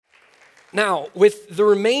Now, with the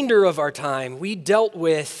remainder of our time, we dealt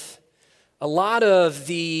with a lot of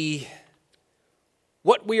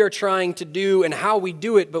what we are trying to do and how we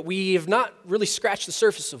do it, but we have not really scratched the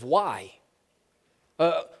surface of why.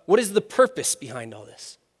 What is the purpose behind all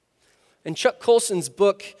this? In Chuck Colson's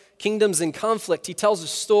book, Kingdoms in Conflict, he tells a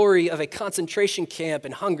story of a concentration camp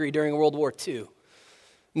in Hungary during World War II. And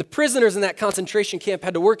the prisoners in that concentration camp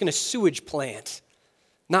had to work in a sewage plant.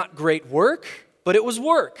 Not great work, but it was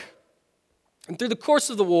work. And through the course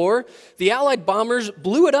of the war, the Allied bombers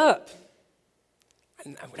blew it up.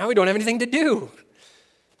 And now we don't have anything to do.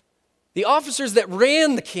 The officers that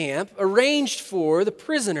ran the camp arranged for the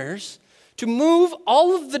prisoners to move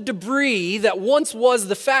all of the debris that once was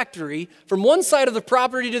the factory from one side of the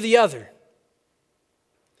property to the other.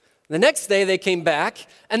 The next day they came back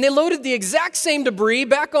and they loaded the exact same debris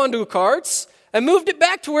back onto carts and moved it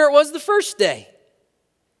back to where it was the first day.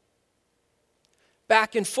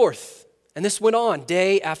 Back and forth. And this went on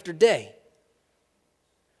day after day.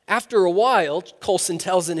 After a while, Colson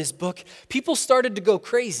tells in his book, people started to go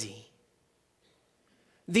crazy.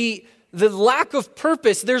 The lack of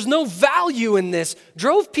purpose, there's no value in this,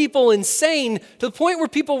 drove people insane to the point where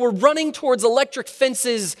people were running towards electric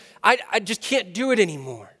fences. I just can't do it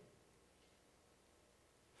anymore.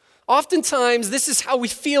 Oftentimes, this is how we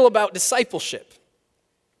feel about discipleship.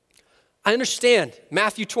 I understand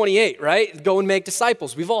Matthew 28, right? Go and make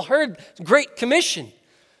disciples. We've all heard Great Commission.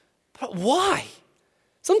 But why?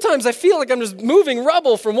 Sometimes I feel like I'm just moving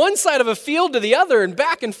rubble from one side of a field to the other and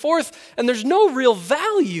back and forth, and there's no real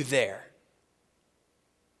value there.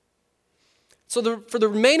 So for the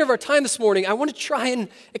remainder of our time this morning, I want to try and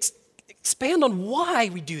expand on why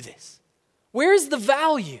we do this. Where is the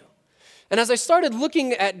value? And as I started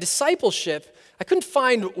looking at discipleship, I couldn't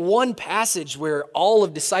find one passage where all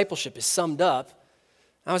of discipleship is summed up.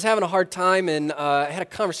 I was having a hard time, and I had a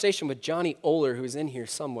conversation with Johnny Oler, who is in here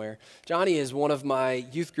somewhere. Johnny is one of my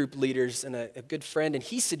youth group leaders and a good friend, and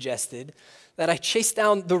he suggested that I chase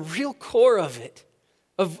down the real core of it,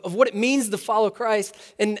 of what it means to follow Christ,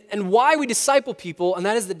 and why we disciple people, and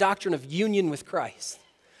that is the doctrine of union with Christ.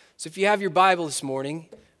 So if you have your Bible this morning,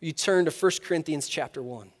 you turn to 1 Corinthians chapter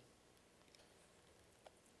 1.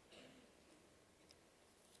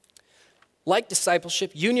 Like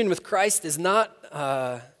discipleship, union with Christ is not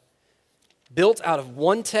built out of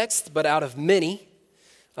one text, but out of many.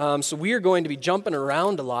 So we are going to be jumping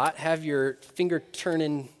around a lot. Have your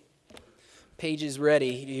finger-turning pages ready.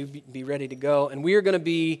 You be ready to go. And we are going to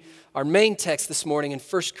be our main text this morning in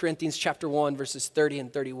 1 Corinthians chapter 1, verses 30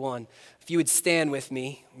 and 31. If you would stand with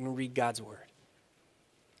me, I'm going to read God's word.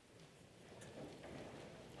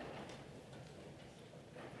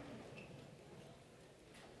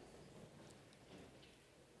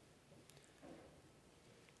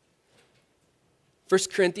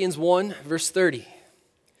 First Corinthians 1, verse 30.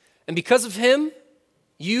 And because of him,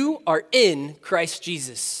 you are in Christ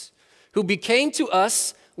Jesus, who became to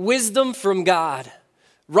us wisdom from God,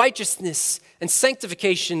 righteousness and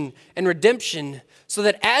sanctification and redemption, so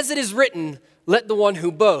that as it is written, let the one who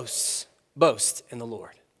boasts, boast in the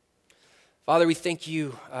Lord. Father, we thank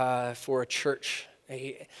you for a church,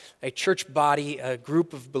 a church body, a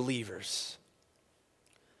group of believers.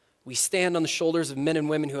 We stand on the shoulders of men and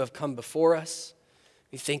women who have come before us.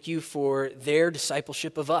 We thank you for their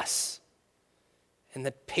discipleship of us and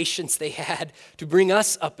the patience they had to bring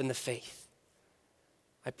us up in the faith.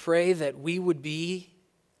 I pray that we would be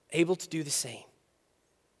able to do the same,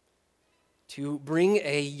 to bring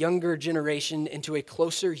a younger generation into a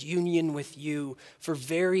closer union with you for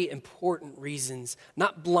very important reasons,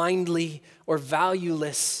 not blindly or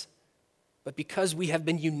valueless, but because we have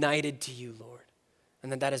been united to you, Lord,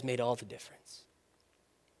 and that has made all the difference.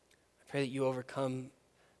 I pray that you overcome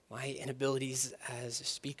my inabilities as a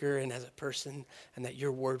speaker and as a person, and that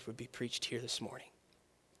your word would be preached here this morning.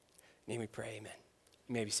 In your name we pray, amen.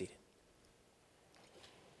 You may be seated.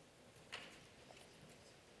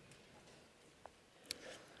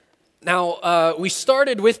 Now, we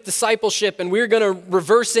started with discipleship, and we're going to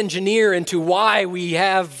reverse engineer into why we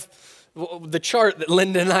have the chart that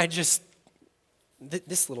Linda and I just,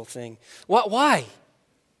 this little thing. Why?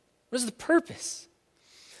 What is the purpose?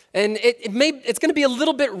 And it's going to be a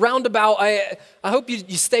little bit roundabout. I hope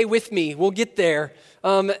you stay with me. We'll get there.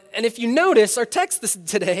 And if you notice, our text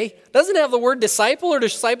today doesn't have the word disciple or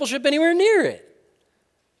discipleship anywhere near it.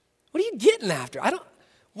 What are you getting after?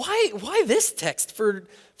 Why this text for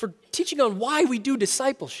teaching on why we do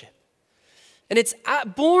discipleship? And it's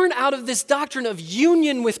born out of this doctrine of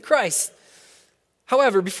union with Christ.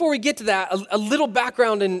 However, before we get to that, a little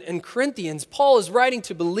background in Corinthians. Paul is writing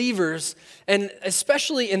to believers, and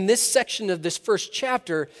especially in this section of this first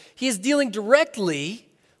chapter, he is dealing directly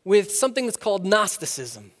with something that's called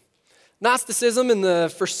Gnosticism. Gnosticism in the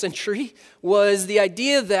first century was the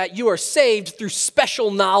idea that you are saved through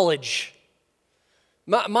special knowledge.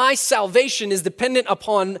 My salvation is dependent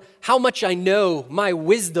upon how much I know, my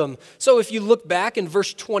wisdom. So if you look back in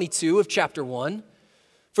verse 22 of chapter 1,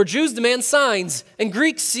 for Jews demand signs, and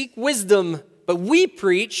Greeks seek wisdom, but we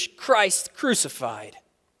preach Christ crucified.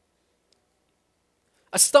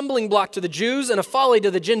 A stumbling block to the Jews and a folly to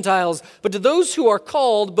the Gentiles, but to those who are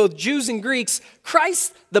called, both Jews and Greeks,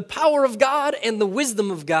 Christ, the power of God and the wisdom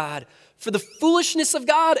of God. For the foolishness of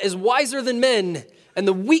God is wiser than men, and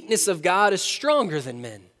the weakness of God is stronger than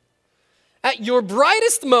men. At your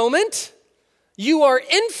brightest moment, you are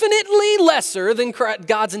infinitely lesser than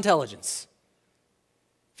God's intelligence.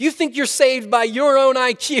 If you think you're saved by your own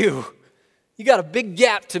IQ, you got a big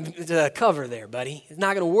gap to cover there, buddy. It's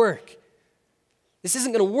not going to work. This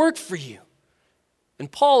isn't going to work for you.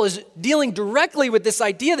 And Paul is dealing directly with this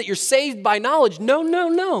idea that you're saved by knowledge. No, no,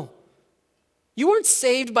 no. You're not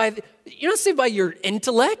saved by your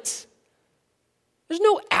intellect. There's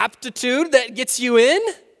no aptitude that gets you in.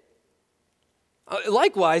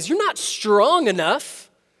 Likewise, you're not strong enough.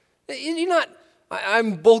 You're not,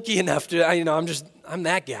 I'm bulky enough to, I'm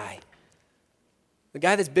that guy. The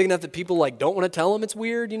guy that's big enough that people don't want to tell him it's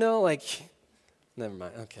weird, never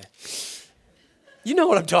mind, okay. You know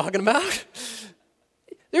what I'm talking about.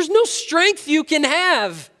 There's no strength you can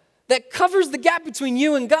have that covers the gap between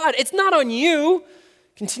you and God. It's not on you.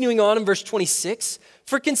 Continuing on in verse 26,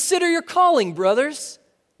 for consider your calling, brothers.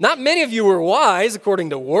 Not many of you were wise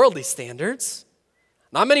according to worldly standards.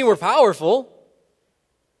 Not many were powerful.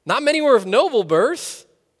 Not many were of noble birth.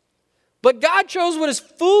 But God chose what is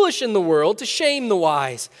foolish in the world to shame the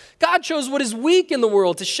wise. God chose what is weak in the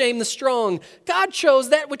world to shame the strong. God chose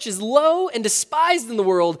that which is low and despised in the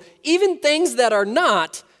world, even things that are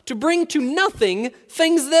not, to bring to nothing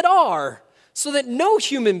things that are, so that no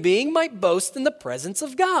human being might boast in the presence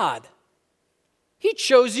of God. He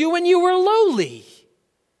chose you when you were lowly,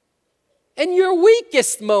 in your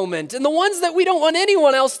weakest moment, and the ones that we don't want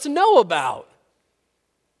anyone else to know about.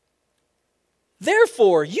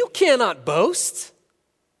 Therefore, you cannot boast.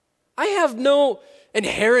 I have no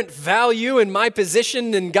inherent value in my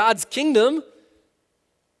position in God's kingdom.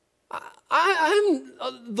 I'm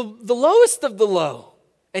the lowest of the low,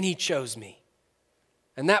 and He chose me.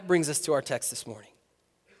 And that brings us to our text this morning.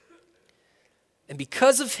 And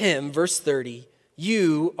because of Him, verse 30,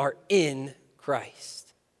 you are in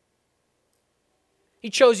Christ. He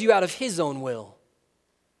chose you out of His own will.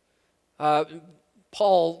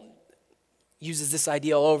 Paul uses this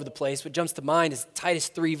idea all over the place. What jumps to mind is Titus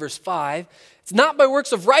 3, verse 5. It's not by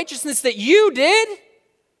works of righteousness that you did,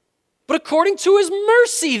 but according to His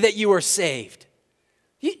mercy that you are saved.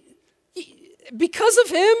 Because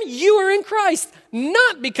of Him, you are in Christ.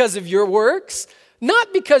 Not because of your works,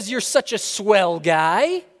 not because you're such a swell guy.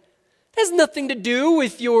 It has nothing to do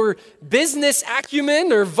with your business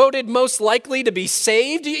acumen or voted most likely to be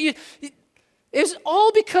saved. It's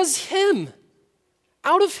all because Him.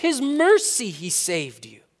 Out of His mercy, He saved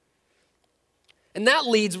you. And that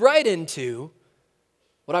leads right into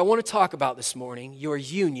what I want to talk about this morning, your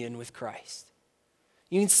union with Christ.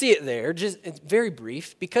 You can see it there, it's very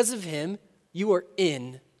brief. Because of Him, you are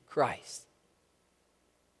in Christ.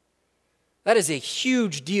 That is a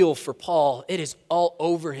huge deal for Paul. It is all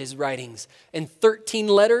over his writings. In 13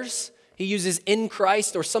 letters, he uses in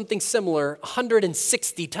Christ or something similar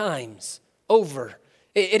 160 times over.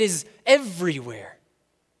 It is everywhere.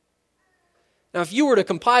 Now, if you were to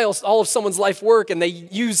compile all of someone's life work and they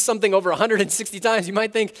use something over 160 times, you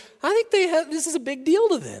might think, this is a big deal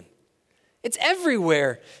to them. It's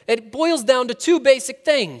everywhere. It boils down to two basic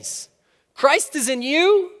things. Christ is in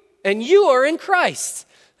you, and you are in Christ.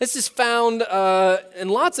 This is found in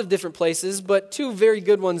lots of different places, but two very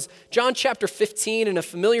good ones. John chapter 15, in a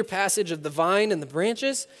familiar passage of the vine and the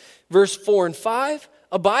branches, verse 4 and 5,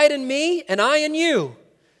 abide in me, and I in you.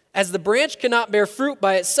 As the branch cannot bear fruit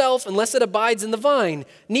by itself unless it abides in the vine,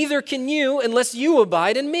 neither can you unless you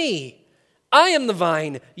abide in me. I am the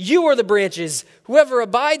vine, you are the branches. Whoever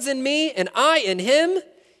abides in me and I in him,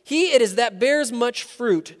 he it is that bears much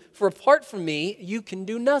fruit. For apart from me, you can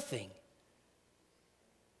do nothing.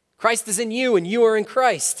 Christ is in you and you are in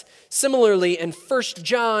Christ. Similarly, in 1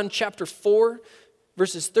 John chapter 4,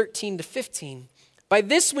 verses 13 to 15, by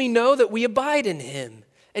this we know that we abide in him,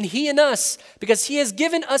 and he in us, because he has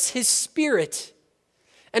given us his Spirit.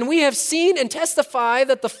 And we have seen and testify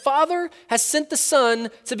that the Father has sent the Son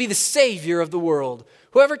to be the Savior of the world.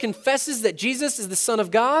 Whoever confesses that Jesus is the Son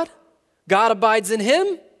of God, God abides in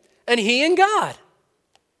him, and he in God.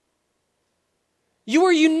 You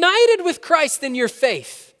are united with Christ in your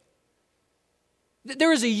faith.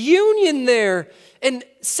 There is a union there, and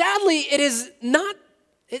sadly, it's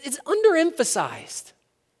underemphasized.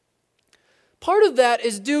 Part of that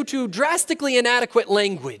is due to drastically inadequate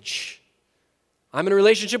language. I'm in a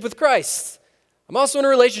relationship with Christ. I'm also in a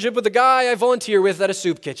relationship with the guy I volunteer with at a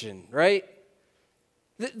soup kitchen, right?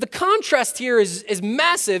 The contrast here is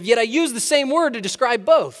massive, yet I use the same word to describe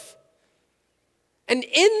both. And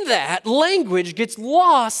in that, language gets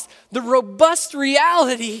lost the robust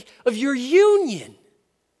reality of your union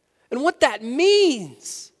and what that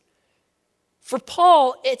means. For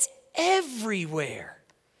Paul, it's everywhere.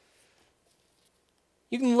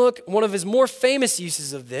 You can look at one of his more famous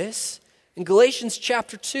uses of this in Galatians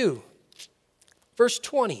chapter 2, verse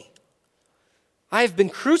 20. I have been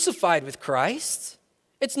crucified with Christ.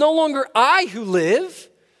 It's no longer I who live,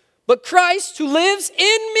 but Christ who lives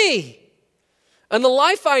in me. And the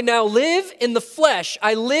life I now live in the flesh,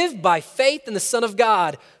 I live by faith in the Son of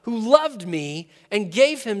God, who loved me and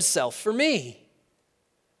gave himself for me.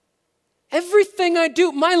 Everything I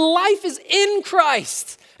do, my life is in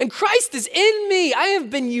Christ, and Christ is in me. I have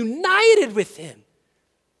been united with him.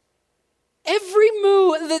 Every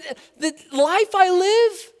move, the life I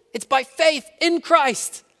live, it's by faith in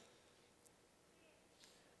Christ.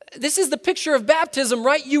 This is the picture of baptism,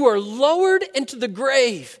 right? You are lowered into the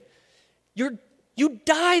grave. You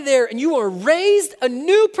die there and you are raised a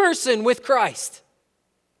new person with Christ.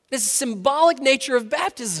 This is symbolic nature of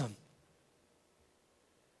baptism.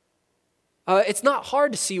 It's not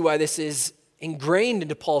hard to see why this is ingrained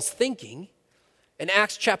into Paul's thinking. In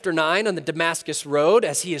Acts chapter 9 on the Damascus road,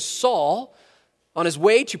 as he is Saul, on his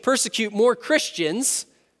way to persecute more Christians,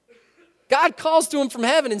 God calls to him from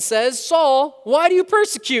heaven and says, Saul, why do you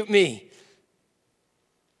persecute me?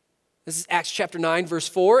 This is Acts chapter 9, verse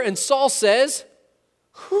 4. And Saul says,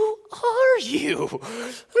 who are you? I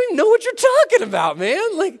don't even know what you're talking about,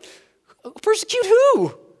 man. Like, persecute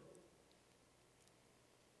who?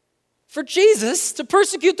 For Jesus, to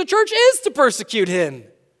persecute the church is to persecute him.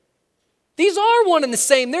 These are one and the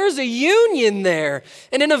same. There's a union there.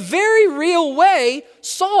 And in a very real way,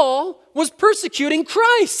 Saul was persecuting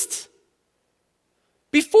Christ.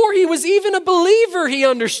 Before he was even a believer, he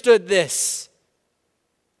understood this.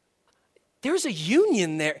 There's a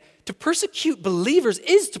union there. To persecute believers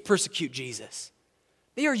is to persecute Jesus.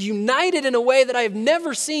 They are united in a way that I have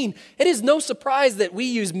never seen. It is no surprise that we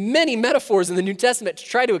use many metaphors in the New Testament to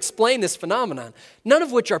try to explain this phenomenon, none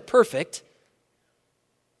of which are perfect.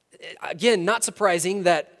 Again, not surprising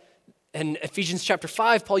that in Ephesians chapter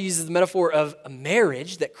 5, Paul uses the metaphor of a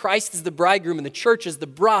marriage, that Christ is the bridegroom and the church is the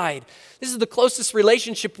bride. This is the closest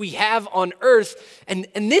relationship we have on earth, and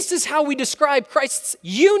this is how we describe Christ's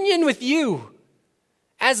union with you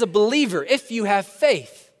as a believer. If you have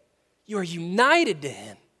faith, you are united to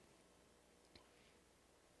him.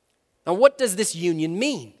 Now, what does this union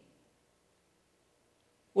mean?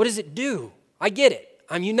 What does it do? I get it.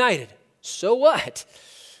 I'm united. So what?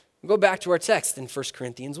 We'll go back to our text in 1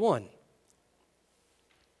 Corinthians 1.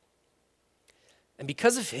 And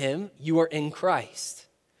because of him, you are in Christ,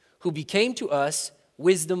 who became to us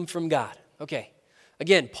wisdom from God. Okay,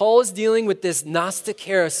 again, Paul is dealing with this Gnostic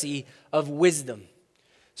heresy of wisdom.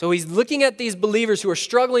 So he's looking at these believers who are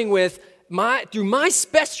struggling with, through my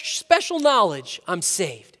special knowledge, I'm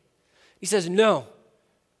saved. He says, no,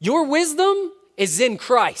 your wisdom is in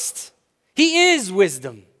Christ. He is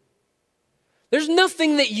wisdom. There's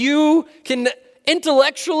nothing that you can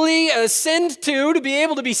intellectually ascend to be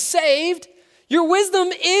able to be saved. Your wisdom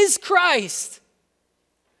is Christ.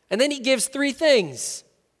 And then he gives three things: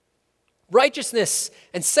 righteousness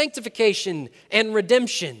and sanctification and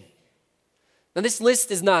redemption. Now, this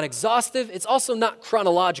list is not exhaustive. It's also not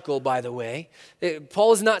chronological, by the way.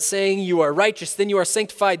 Paul is not saying you are righteous, then you are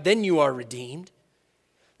sanctified, then you are redeemed.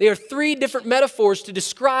 They are three different metaphors to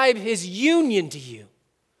describe his union to you.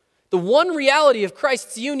 The one reality of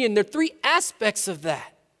Christ's union, there are three aspects of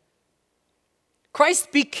that.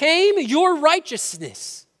 Christ became your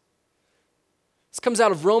righteousness. This comes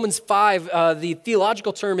out of Romans 5. The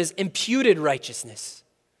theological term is imputed righteousness.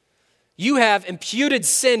 You have imputed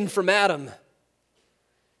sin from Adam.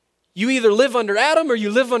 You either live under Adam or you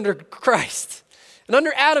live under Christ. And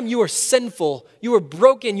under Adam, you are sinful, you are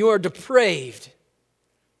broken, you are depraved.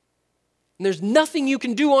 And there's nothing you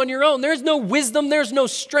can do on your own. There's no wisdom, there's no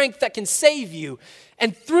strength that can save you.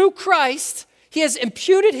 And through Christ, he has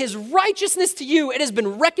imputed his righteousness to you. It has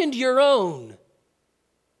been reckoned your own.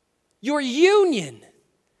 Your union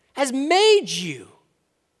has made you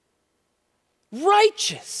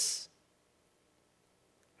righteous.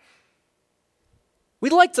 We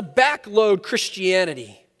like to backload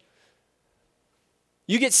Christianity.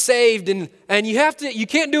 You get saved and you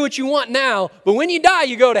can't do what you want now, but when you die,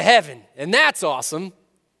 you go to heaven. And that's awesome.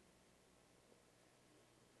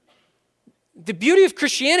 The beauty of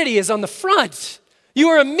Christianity is on the front. You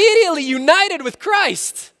are immediately united with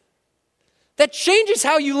Christ. That changes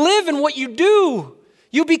how you live and what you do.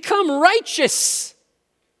 You become righteous.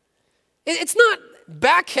 It's not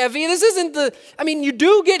back heavy. This isn't you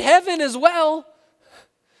do get heaven as well.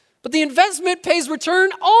 But the investment pays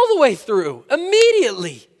return all the way through,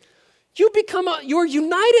 immediately. You're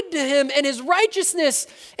united to him and his righteousness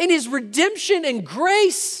and his redemption and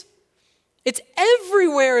grace. It's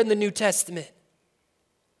everywhere in the New Testament.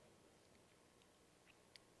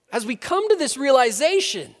 As we come to this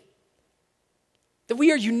realization that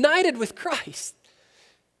we are united with Christ,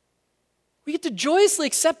 we get to joyously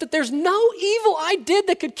accept that there's no evil I did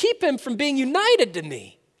that could keep him from being united to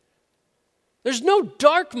me. There's no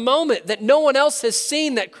dark moment that no one else has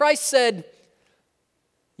seen that Christ said,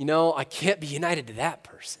 I can't be united to that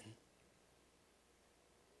person.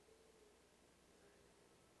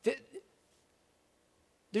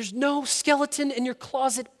 There's no skeleton in your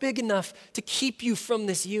closet big enough to keep you from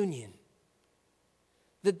this union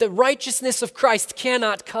that the righteousness of Christ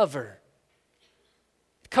cannot cover.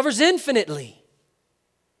 It covers infinitely,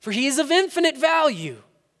 for he is of infinite value.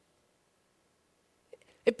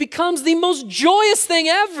 It becomes the most joyous thing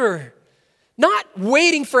ever. Not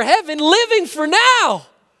waiting for heaven, living for now.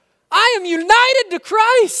 I am united to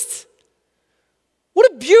Christ. What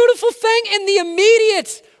a beautiful thing in the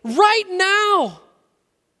immediate, right now.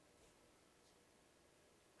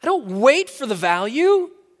 I don't wait for the value.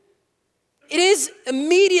 It is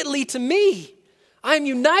immediately to me. I am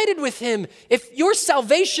united with him. If your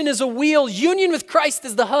salvation is a wheel, union with Christ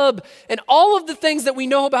is the hub, and all of the things that we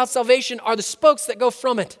know about salvation are the spokes that go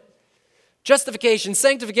from it. Justification,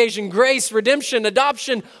 sanctification, grace, redemption,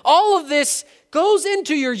 adoption, all of this goes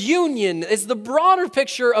into your union. It's the broader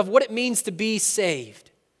picture of what it means to be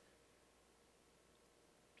saved.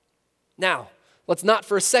 Now, let's not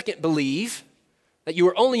for a second believe that you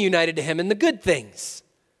are only united to him in the good things.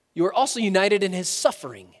 You are also united in his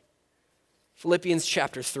suffering. Philippians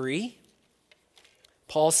chapter 3,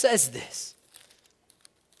 Paul says this.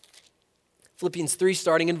 Philippians 3,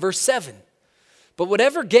 starting in verse 7. But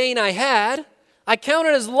whatever gain I had, I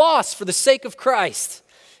counted as loss for the sake of Christ.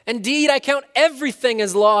 Indeed, I count everything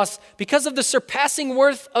as loss because of the surpassing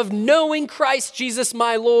worth of knowing Christ Jesus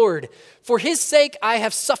my Lord. For his sake I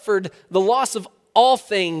have suffered the loss of all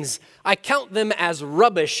things. I count them as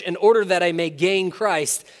rubbish in order that I may gain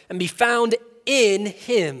Christ and be found in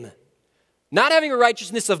him. Not having a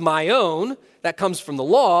righteousness of my own that comes from the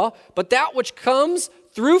law, but that which comes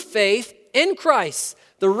through faith in Christ,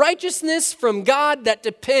 the righteousness from God that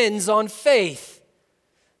depends on faith,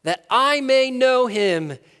 that I may know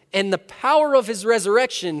him and the power of his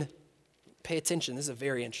resurrection. Pay attention, this is a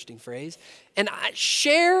very interesting phrase. And I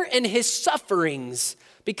share in his sufferings,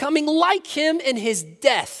 becoming like him in his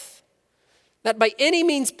death, that by any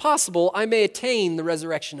means possible I may attain the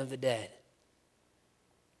resurrection of the dead.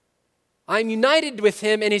 I am united with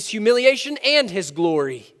him in his humiliation and his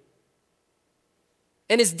glory,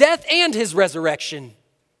 in his death and his resurrection.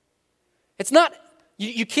 It's not,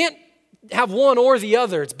 you can't have one or the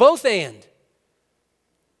other. It's both and.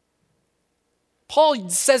 Paul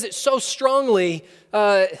says it so strongly.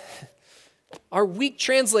 Our weak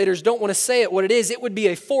translators don't want to say it what it is. It would be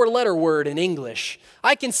a 4-letter word in English.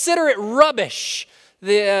 I consider it rubbish.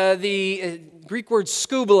 The Greek word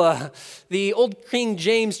skubala, the old King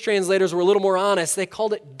James translators were a little more honest. They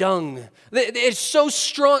called it dung. It's so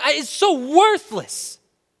strong. It's so worthless.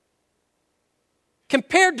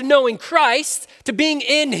 Compared to knowing Christ, to being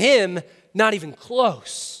in him, not even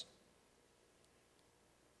close.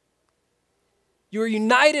 You are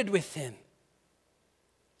united with him.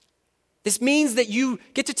 This means that you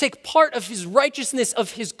get to take part of his righteousness,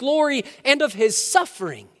 of his glory, and of his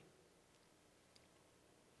suffering.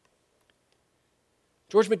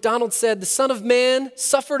 George MacDonald said, "The Son of Man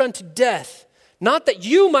suffered unto death, not that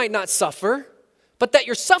you might not suffer, but that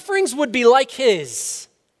your sufferings would be like his."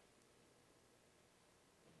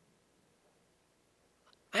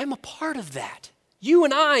 I am a part of that. You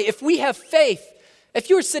and I, if we have faith, if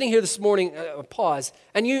you were sitting here this morning, pause,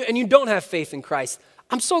 and you don't have faith in Christ,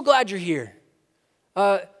 I'm so glad you're here.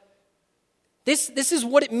 This is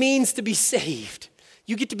what it means to be saved.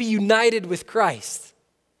 You get to be united with Christ.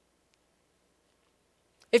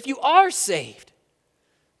 If you are saved,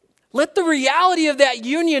 Let the reality of that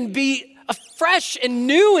union be fresh and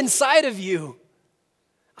new inside of you.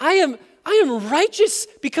 I am righteous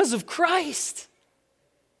because of Christ.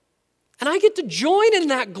 And I get to join in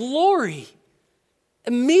that glory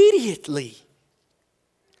immediately.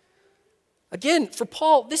 Again, for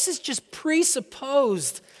Paul, this is just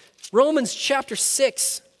presupposed. Romans chapter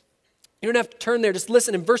 6. You don't have to turn there, just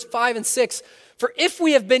listen in verse 5 and 6. For if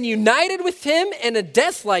we have been united with him in a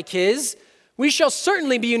death like his, we shall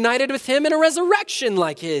certainly be united with him in a resurrection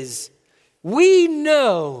like his. We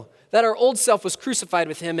know that our old self was crucified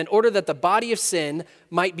with him in order that the body of sin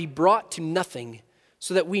might be brought to nothing,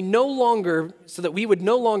 so that we would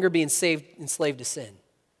no longer be enslaved to sin.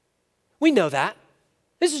 We know that.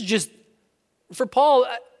 This is just, for Paul,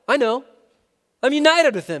 I know. I'm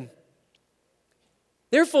united with him.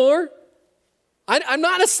 Therefore, I'm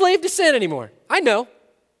not a slave to sin anymore. I know.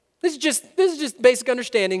 This is just basic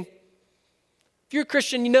understanding. If you're a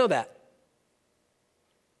Christian, you know that.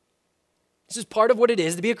 This is part of what it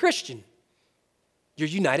is to be a Christian. You're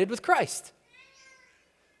united with Christ.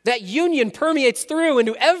 That union permeates through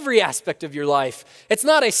into every aspect of your life. It's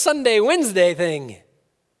not a Sunday, Wednesday thing.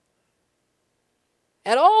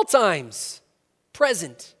 At all times,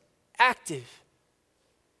 present, active,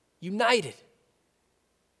 united.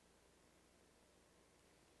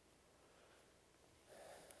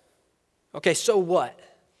 Okay, so what?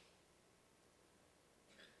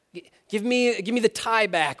 Give me the tie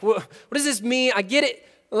back. What does this mean? I get it,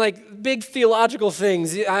 like big theological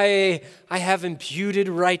things. I have imputed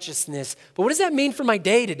righteousness. But what does that mean for my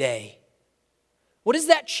day-to-day? What does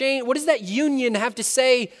that change? What does that union have to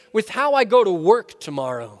say with how I go to work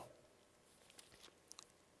tomorrow?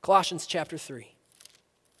 Colossians chapter 3.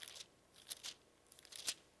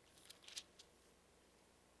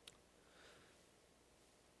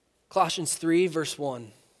 Colossians 3, verse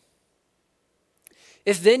 1.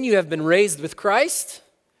 If then you have been raised with Christ,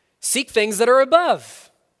 seek things that are above,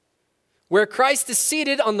 where Christ is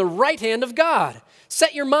seated on the right hand of God.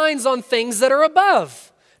 Set your minds on things that are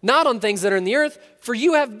above, not on things that are in the earth, for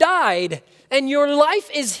you have died, and your life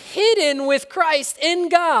is hidden with Christ in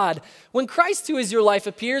God. When Christ, who is your life,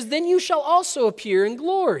 appears, then you shall also appear in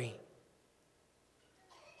glory.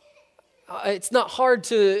 It's not hard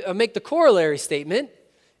to make the corollary statement.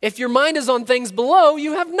 If your mind is on things below,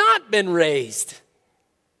 you have not been raised.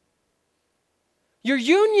 Your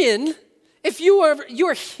union, if you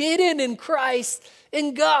are hidden in Christ,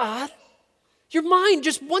 in God, your mind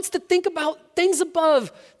just wants to think about things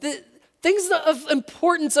above, the things of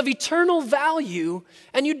importance, of eternal value,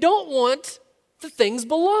 and you don't want the things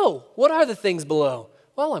below. What are the things below?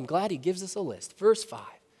 Well, I'm glad he gives us a list. Verse 5.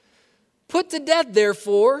 Put to death,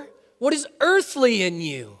 therefore, what is earthly in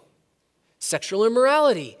you. Sexual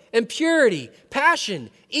immorality, impurity, passion,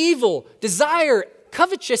 evil, desire,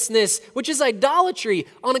 covetousness, which is idolatry.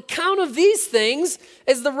 On account of these things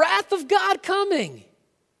is the wrath of God coming.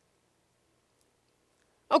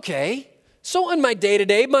 Okay, so in my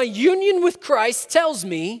day-to-day, my union with Christ tells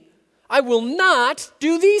me I will not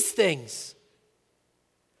do these things.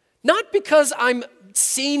 Not because I'm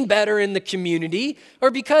seen better in the community or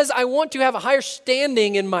because I want to have a higher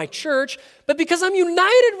standing in my church, but because I'm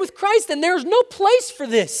united with Christ and there's no place for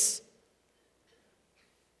this.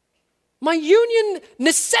 My union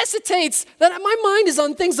necessitates that my mind is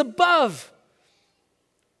on things above.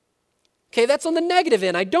 Okay, that's on the negative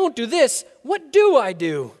end. I don't do this. What do I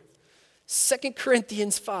do? 2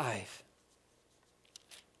 Corinthians 5.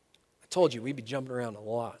 I told you we'd be jumping around a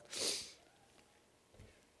lot.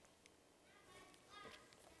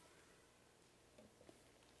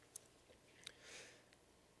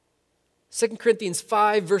 2 Corinthians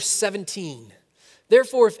 5, verse 17.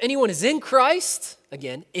 Therefore, if anyone is in Christ,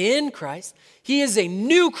 again, in Christ, he is a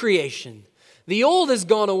new creation. The old has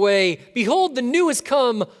gone away. Behold, the new has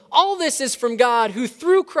come. All this is from God, who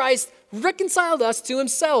through Christ reconciled us to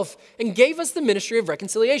himself and gave us the ministry of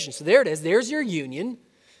reconciliation. So there it is. There's your union.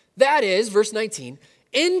 That is, verse 19,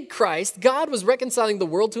 in Christ, God was reconciling the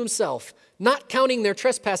world to himself, not counting their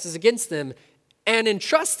trespasses against them, and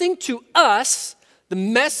entrusting to us the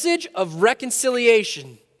message of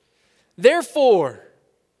reconciliation. Therefore,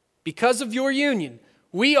 because of your union,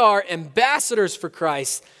 we are ambassadors for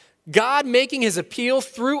Christ, God making his appeal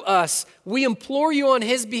through us. We implore you on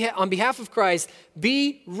behalf of Christ,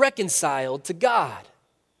 be reconciled to God.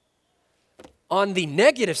 On the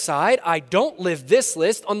negative side, I don't live this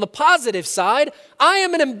list. On the positive side, I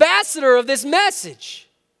am an ambassador of this message.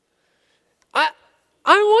 I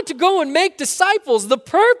want to go and make disciples. The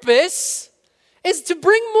purpose is to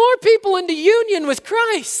bring more people into union with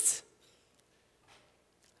Christ.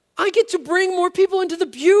 I get to bring more people into the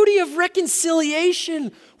beauty of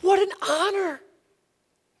reconciliation. What an honor.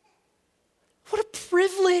 What a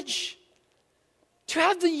privilege to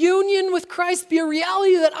have the union with Christ be a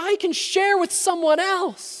reality that I can share with someone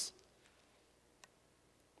else.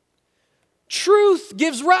 Truth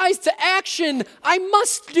gives rise to action. I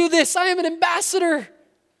must do this. I am an ambassador.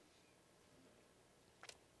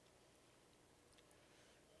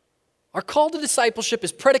 Our call to discipleship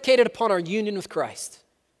is predicated upon our union with Christ.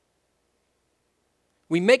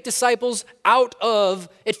 We make disciples out of,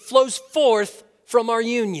 it flows forth from our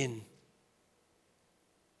union.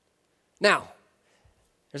 Now,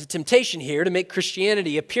 there's a temptation here to make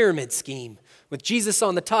Christianity a pyramid scheme with Jesus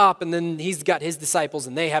on the top, and then he's got his disciples,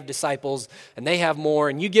 and they have disciples, and they have more,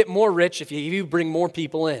 and you get more rich if you bring more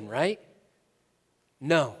people in, right?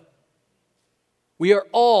 No. We are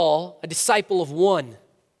all a disciple of one.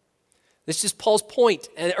 This is Paul's point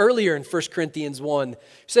earlier in 1 Corinthians 1. He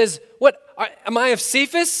says, am I of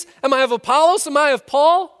Cephas? Am I of Apollos? Am I of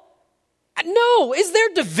Paul? No. Is there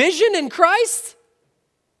division in Christ?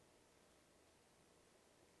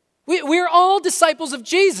 We're all disciples of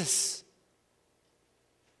Jesus.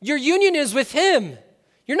 Your union is with him.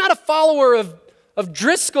 You're not a follower of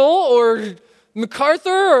Driscoll or MacArthur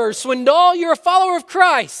or Swindoll. You're a follower of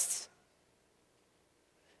Christ.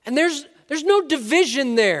 And there's no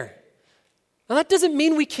division there. Now, that doesn't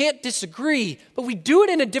mean we can't disagree, but we do it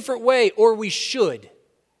in a different way, or we should.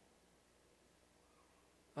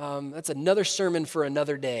 That's another sermon for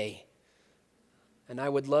another day. And I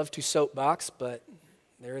would love to soapbox, but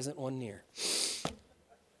there isn't one near.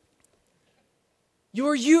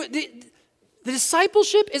 The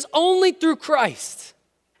discipleship is only through Christ.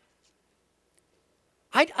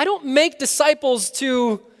 I don't make disciples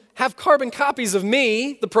to have carbon copies of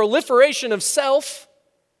me, the proliferation of self.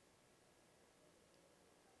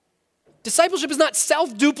 Discipleship is not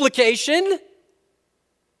self-duplication.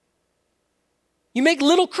 You make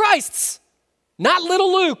little Christs, not little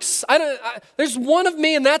Lukes. There's one of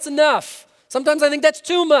me and that's enough. Sometimes I think that's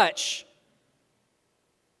too much.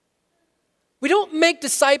 We don't make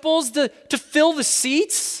disciples to fill the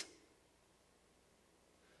seats.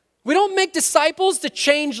 We don't make disciples to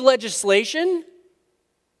change legislation,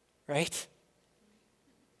 right?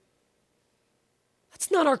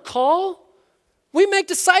 That's not our call. We make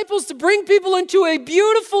disciples to bring people into a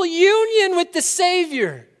beautiful union with the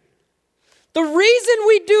Savior. The reason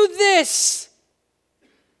we do this,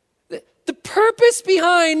 the purpose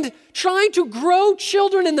behind trying to grow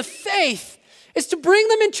children in the faith, is to bring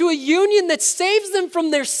them into a union that saves them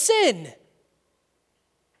from their sin,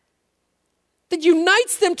 that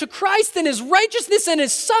unites them to Christ and his righteousness and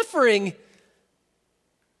his suffering,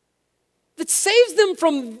 that saves them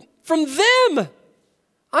from them.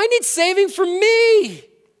 I need saving from me.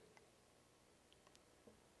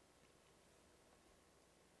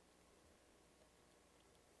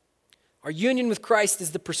 Our union with Christ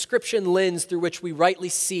is the prescription lens through which we rightly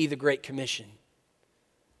see the Great Commission.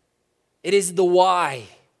 It is the why.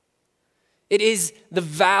 It is the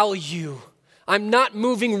value. I'm not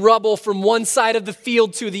moving rubble from one side of the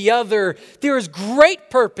field to the other. There is great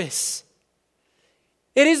purpose.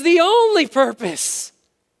 It is the only purpose.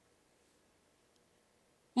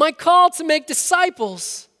 My call to make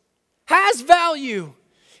disciples has value.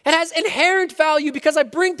 It has inherent value because I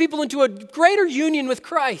bring people into a greater union with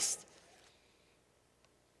Christ.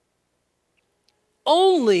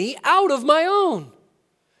 Only out of my own,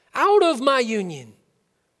 out of my union.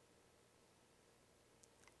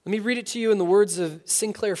 Let me read it to you in the words of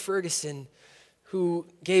Sinclair Ferguson, who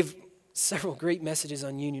gave several great messages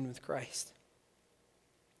on union with Christ.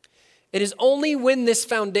 It is only when this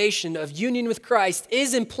foundation of union with Christ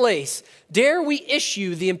is in place dare we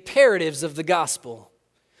issue the imperatives of the gospel.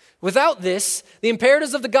 Without this, the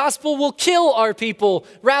imperatives of the gospel will kill our people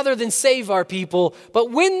rather than save our people.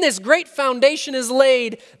 But when this great foundation is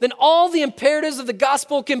laid, then all the imperatives of the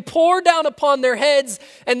gospel can pour down upon their heads,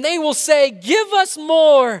 and they will say, "Give us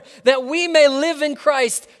more, that we may live in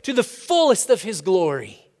Christ to the fullest of his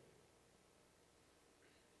glory."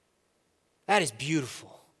 That is beautiful.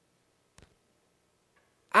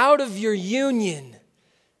 Out of your union,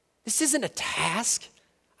 this isn't a task.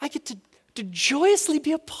 I get to joyously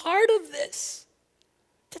be a part of this.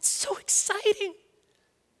 That's so exciting.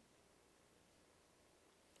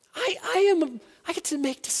 I get to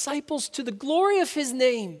make disciples to the glory of his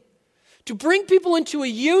name, to bring people into a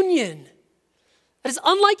union that is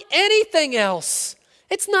unlike anything else.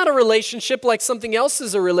 It's not a relationship like something else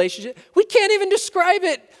is a relationship. We can't even describe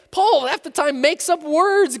it. Paul, half the time, makes up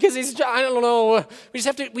words because I don't know.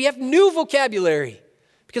 We have new vocabulary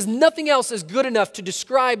because nothing else is good enough to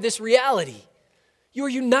describe this reality. You are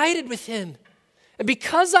united with him. And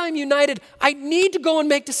because I'm united, I need to go and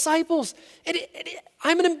make disciples.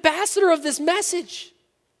 I'm an ambassador of this message.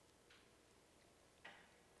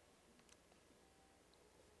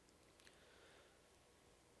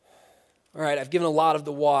 All right, I've given a lot of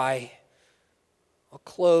the why. I'll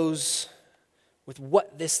close with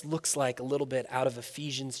what this looks like a little bit out of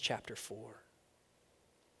Ephesians chapter 4.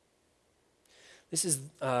 This is,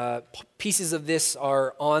 pieces of this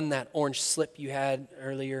are on that orange slip you had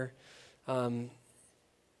earlier. It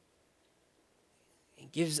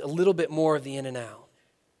gives a little bit more of the in and out.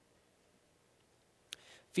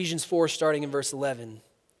 Ephesians 4, starting in verse 11.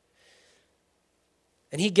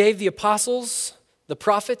 And he gave the apostles, the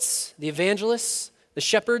prophets, the evangelists, the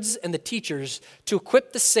shepherds, and the teachers to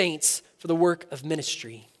equip the saints for the work of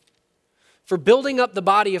ministry, for building up the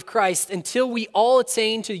body of Christ until we all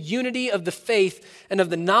attain to unity of the faith and of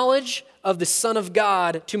the knowledge of the Son of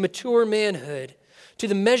God, to mature manhood, to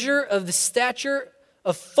the measure of the stature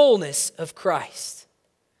of fullness of Christ,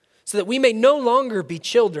 so that we may no longer be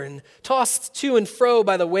children, tossed to and fro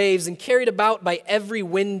by the waves and carried about by every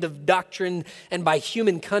wind of doctrine and by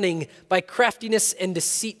human cunning, by craftiness and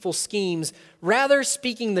deceitful schemes. Rather,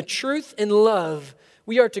 speaking the truth in love,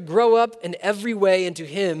 we are to grow up in every way into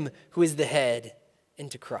him who is the head,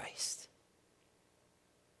 into Christ.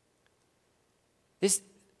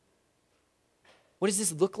 What does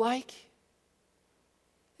this look like?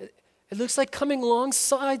 It looks like coming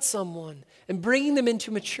alongside someone and bringing them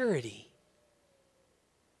into maturity.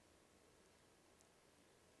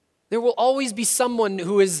 There will always be someone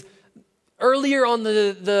who is earlier on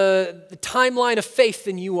the timeline of faith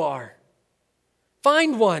than you are.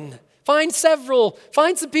 Find one, find several,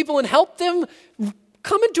 find some people and help them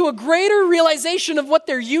come into a greater realization of what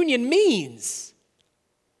their union means.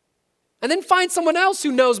 And then find someone else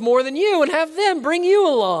who knows more than you and have them bring you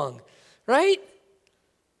along, right?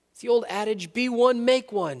 The old adage, be one,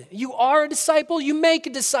 make one. You are a disciple, you make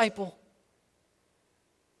a disciple.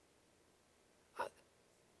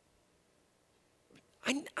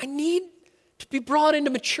 I need to be brought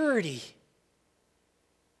into maturity.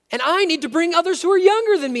 And I need to bring others who are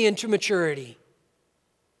younger than me into maturity.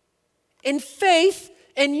 In faith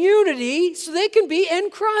and unity so they can be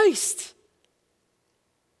in Christ.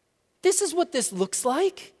 This is what this looks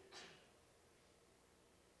like.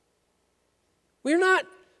 We're not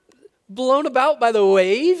blown about by the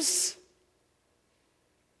waves.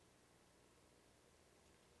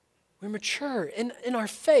 We're mature in our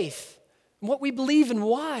faith, and what we believe and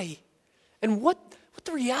why, and what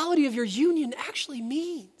the reality of your union actually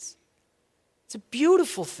means. It's a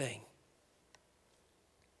beautiful thing.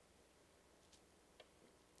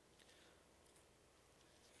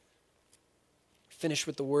 Finish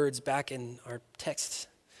with the words back in our text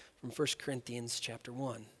from 1 Corinthians chapter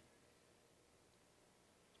 1.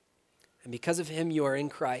 And because of him you are in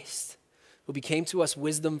Christ, who became to us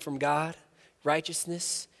wisdom from God,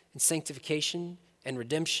 righteousness and sanctification and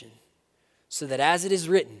redemption, so that as it is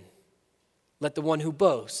written, let the one who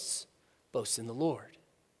boasts, boast in the Lord.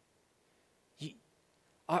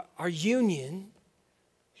 Our union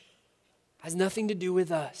has nothing to do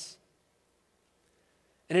with us.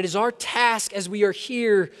 And it is our task as we are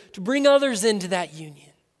here to bring others into that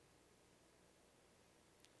union.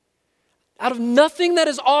 Out of nothing that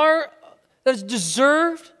is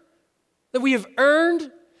deserved, that we have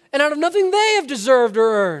earned, and out of nothing they have deserved or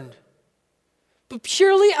earned, but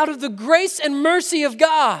purely out of the grace and mercy of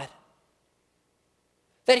God,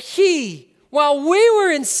 that he, while we were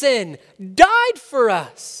in sin, died for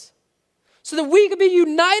us, so that we could be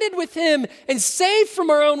united with him and saved from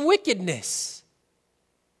our own wickedness.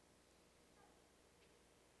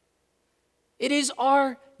 It is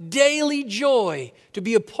our daily joy to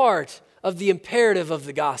be a part of the imperative of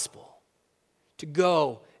the gospel. To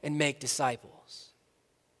go and make disciples.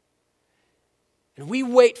 And we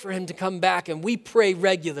wait for him to come back and we pray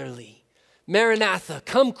regularly, Maranatha,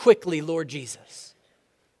 come quickly, Lord Jesus.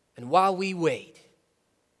 And while we wait,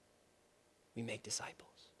 we make disciples.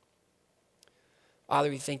 Father,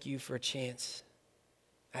 we thank you for a chance,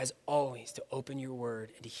 as always, to open your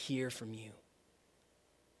word and to hear from you.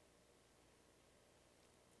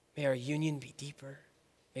 May our union be deeper.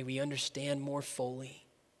 May we understand more fully.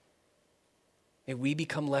 May we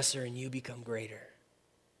become lesser and you become greater.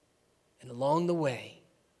 And along the way,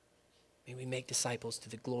 may we make disciples to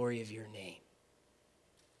the glory of your name.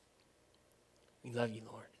 We love you,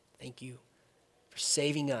 Lord. Thank you for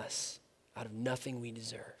saving us out of nothing we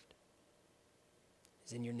deserved.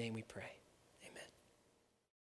 It's in your name we pray.